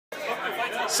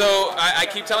So I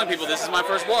keep telling people this is my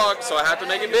first vlog, so I have to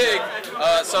make it big.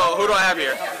 So who do I have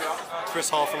here? Chris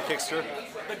Hall from Kickster.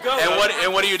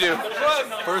 And what do you do?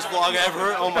 First vlog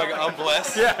ever. Oh my god, I'm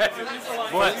blessed. Yeah.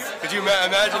 What? Could you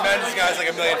imagine this guy's like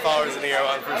 1 million followers in the air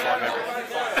on the first vlog ever?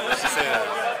 Let's just say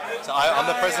that. So I'm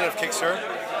the president of Kickster.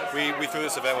 We threw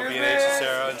this event with B&H and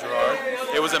Sarah and Gerard.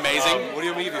 It was amazing. What do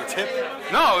you mean? Give you a tip?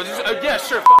 No, just, yeah,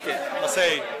 sure. Fuck it. I'll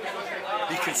say,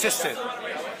 be consistent.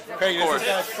 Craig, this is this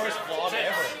guy's first vlog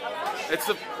ever. It's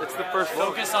the first vlog.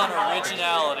 Focus on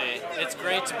originality. It's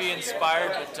great to be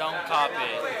inspired, but don't copy.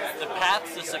 The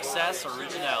path to success,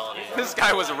 originality. This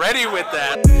guy was ready with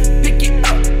that. Pick it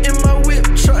up in my whip,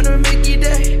 trying to make it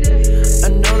day. I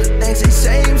know that things ain't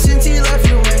same since he left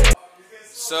you away.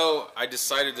 So I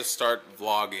decided to start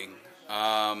vlogging.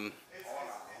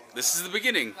 This is the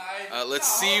beginning. Let's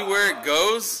see where it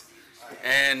goes.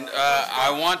 And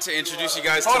I want to introduce you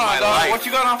guys to my life. What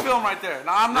you got on film right there?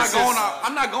 No, I'm not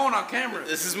going on camera.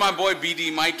 This is my boy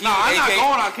BD Mikey. No, I'm not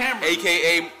going on camera.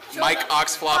 AKA Mike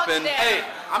Oxfloppin. Hey,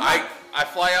 I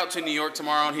fly out to New York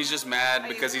tomorrow and he's just mad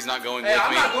because he's not going with I'm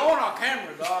me. not going on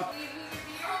camera, dog.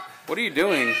 What are you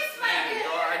doing?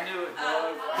 I knew it,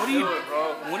 dog.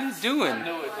 What are you doing? I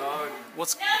knew it, dog. I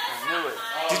knew it.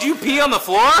 Did you pee on the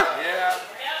floor? Yeah.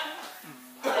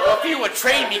 Well, if you would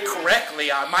train me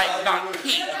correctly, I might not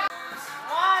pee.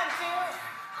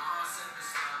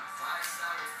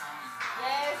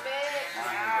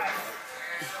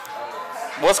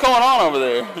 What's going on over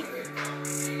there?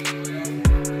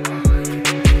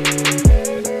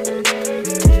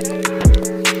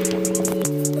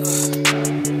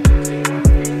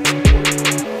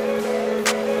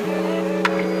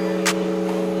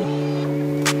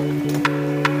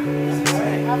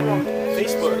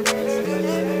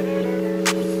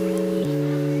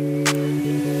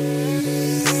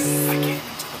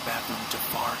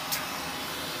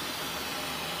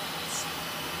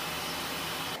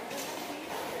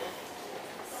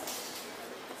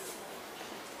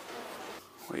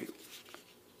 Wait,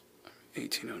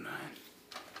 1809.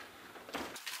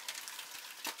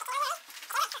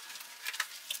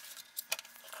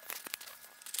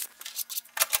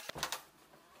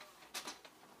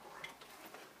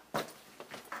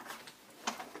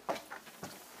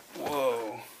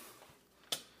 Whoa.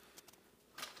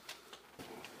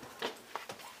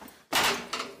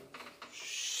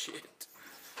 Shit.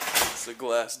 It's a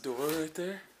glass door right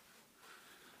there.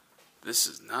 This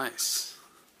is nice.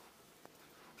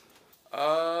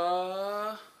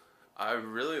 I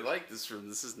really like this room.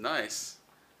 This is nice.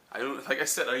 Like I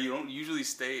said, you don't usually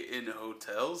stay in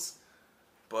hotels,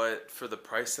 but for the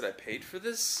price that I paid for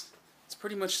this, it's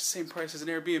pretty much the same price as an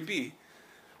Airbnb.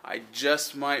 I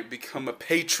just might become a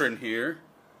patron here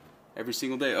every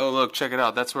single day. Oh look, check it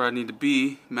out. That's where I need to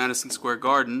be. Madison Square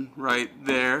Garden, right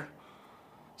there.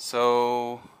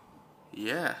 So,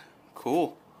 yeah,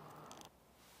 cool.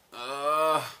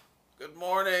 Good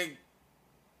morning.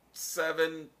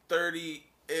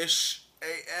 7:30-ish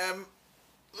a.m.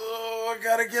 Oh, I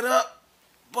gotta get up.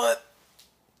 But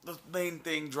the main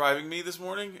thing driving me this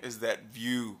morning is that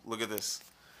view. Look at this.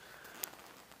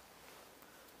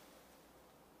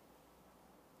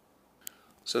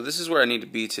 So this is where I need to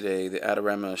be today, the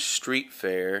Adorama Street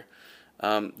Fair.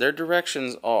 Their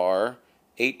directions are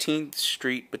 18th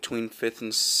Street between 5th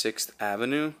and 6th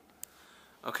Avenue.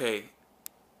 Okay,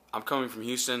 I'm coming from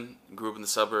Houston, grew up in the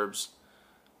suburbs.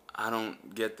 I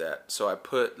don't get that. So I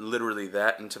put literally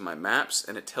that into my maps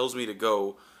and it tells me to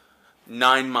go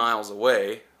 9 miles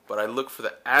away, but I look for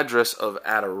the address of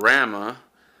Adorama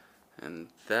and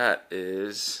that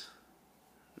is,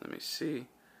 let me see,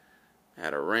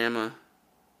 Adorama.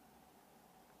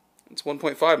 It's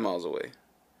 1.5 miles away.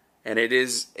 And it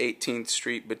is 18th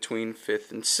Street between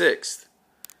 5th and 6th.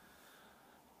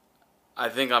 I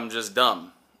think I'm just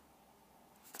dumb.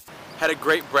 Had a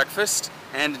great breakfast,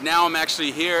 and now I'm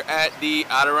actually here at the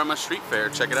Adorama Street Fair.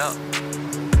 Check it out.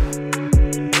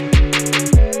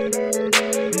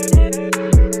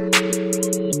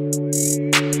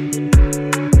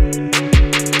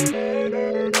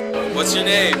 What's your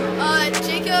name?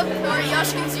 Jacob or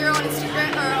Yashkin0 on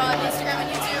Instagram and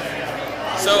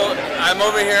YouTube. So I'm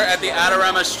over here at the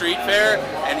Adorama Street Fair,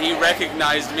 and he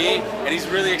recognized me, and he's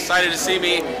really excited to see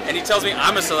me, and he tells me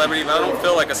I'm a celebrity, but I don't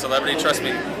feel like a celebrity, trust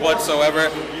me,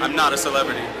 whatsoever. I'm not a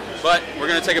celebrity. But we're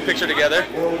going to take a picture together.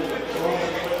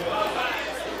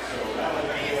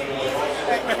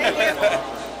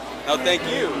 Oh, thank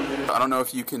you. I don't know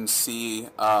if you can see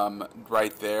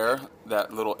right there,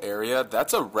 that little area.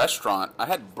 That's a restaurant. I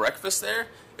had breakfast there.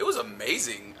 It was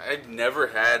amazing. I'd never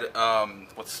had,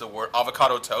 what's the word,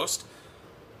 avocado toast.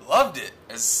 Loved it.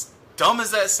 As dumb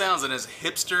as that sounds and as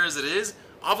hipster as it is,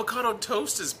 avocado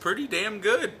toast is pretty damn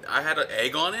good. I had an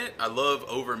egg on it. I love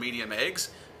over medium eggs,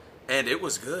 and it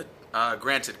was good.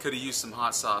 Granted, could have used some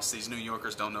hot sauce. These New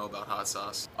Yorkers don't know about hot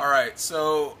sauce. All right,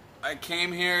 so I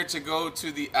came here to go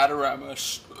to the Adorama.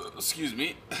 Excuse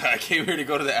me. I came here to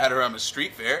go to the Adorama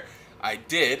Street Fair. I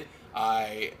did.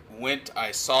 I went,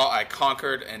 I saw, I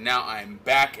conquered, and now I'm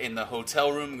back in the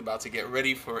hotel room about to get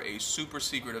ready for a super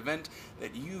secret event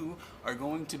that you are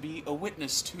going to be a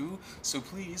witness to. So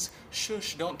please,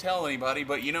 shush, don't tell anybody.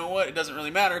 But you know what? It doesn't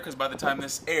really matter because by the time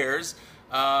this airs,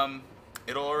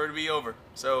 it'll already be over.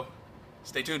 So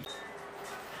stay tuned.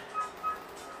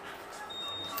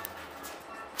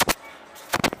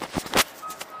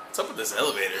 What's up with this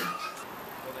elevator?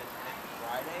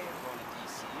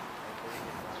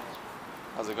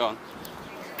 How's it going?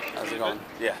 How's it going?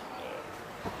 Yeah.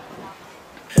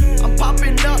 I'm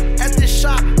popping up at the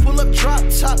shop, pull up drop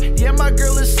top. Yeah, my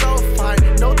girl is so fine.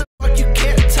 No, the fuck you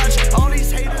can't touch all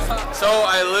these haters. So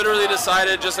I literally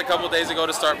decided just a couple days ago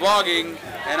to start vlogging,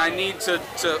 and I need to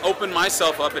open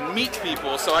myself up and meet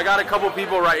people. So I got a couple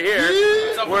people right here.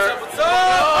 What's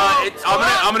up?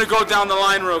 I'm gonna go down the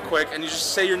line real quick, and you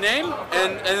just say your name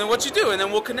and then what you do, and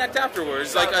then we'll connect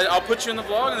afterwards. Like I'll put you in the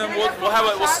vlog, and then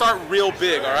we'll start real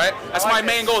big. All right? That's my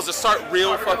main goal, is to start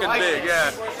real fucking big. Yeah.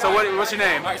 So what's your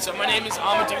name? All right. So my name is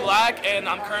Amadou Lag, and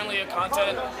I'm currently a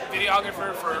content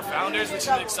videographer for Founders, which is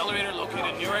an accelerator located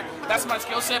in Newark. That's my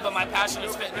skill set, but my passion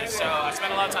is fitness, so I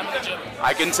spend a lot of time in the gym.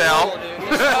 I can tell.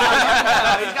 He's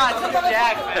got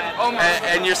jack, man. Oh my.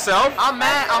 And yourself? I'm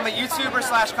Matt. I'm a YouTuber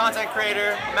 / content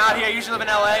creator. I'm out here. I usually live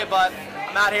in LA, but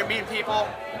I'm out here meeting people,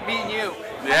 meeting you.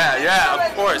 Yeah,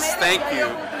 of course. Thank you.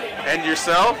 And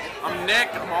yourself? I'm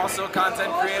Nick. I'm also a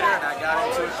content creator, and I got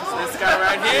into it because this guy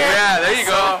right here. Yeah, there you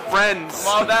go. Friends. I'm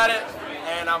all about it,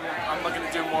 and I'm looking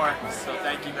to do more. So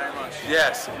thank you very much.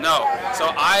 Yes. No.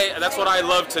 So that's what I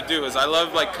love to do, is I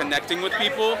love like connecting with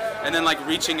people and then like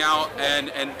reaching out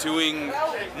and doing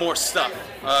more stuff.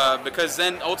 Because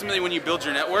then ultimately when you build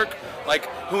your network, like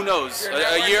who knows?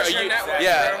 A year.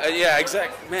 Yeah,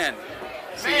 exactly. Man.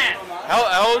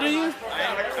 How old are you?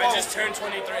 I just turned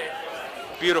 23.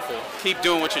 Beautiful. Keep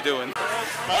doing what you're doing. I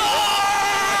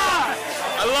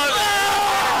love it.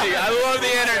 I love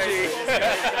the energy.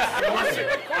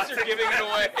 Of course you're giving it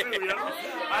away.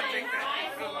 I think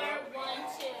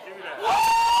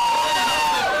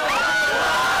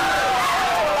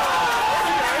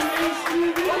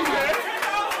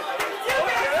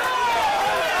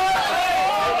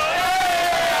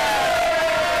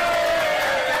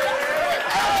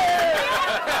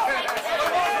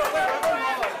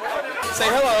Say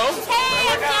hello.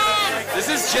 Hey, I'm Jen. This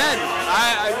is Jen.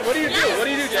 What do you do? What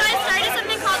do you do, Jen? So I started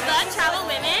something called The Travel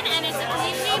Women, and it's a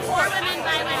community for women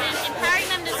by women, empowering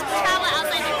them to travel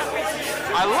outside their comfort zone.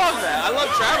 I love that. I love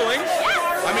traveling.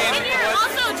 Yeah. I mean, and you're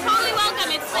also totally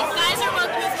welcome. It's like guys are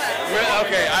welcome as well.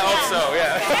 Okay, I hope so.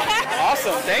 Yeah.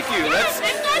 Awesome. Thank you. I'm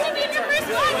glad to be in your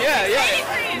first vlog. Yeah.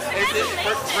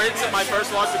 For you. For my first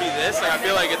vlog to be this, like I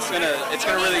feel like it's gonna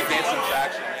really gain some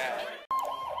traction.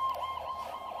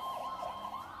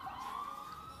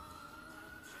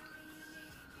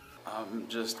 I'm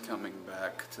just coming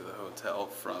back to the hotel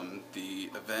from the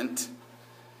event.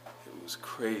 It was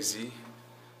crazy.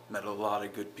 Met a lot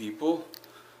of good people.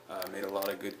 Made a lot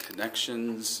of good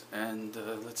connections, and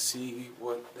let's see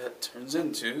what that turns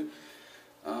into.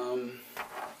 There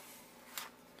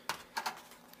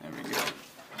we go.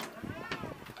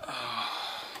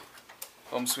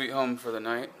 Home sweet home for the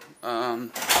night.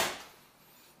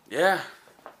 Yeah,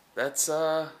 that's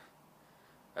a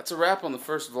wrap on the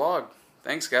first vlog.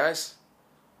 Thanks, guys.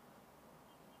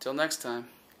 Till next time.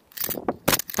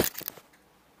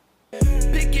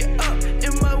 Pick it up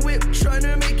in my whip, trying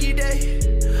to make your day.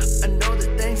 I know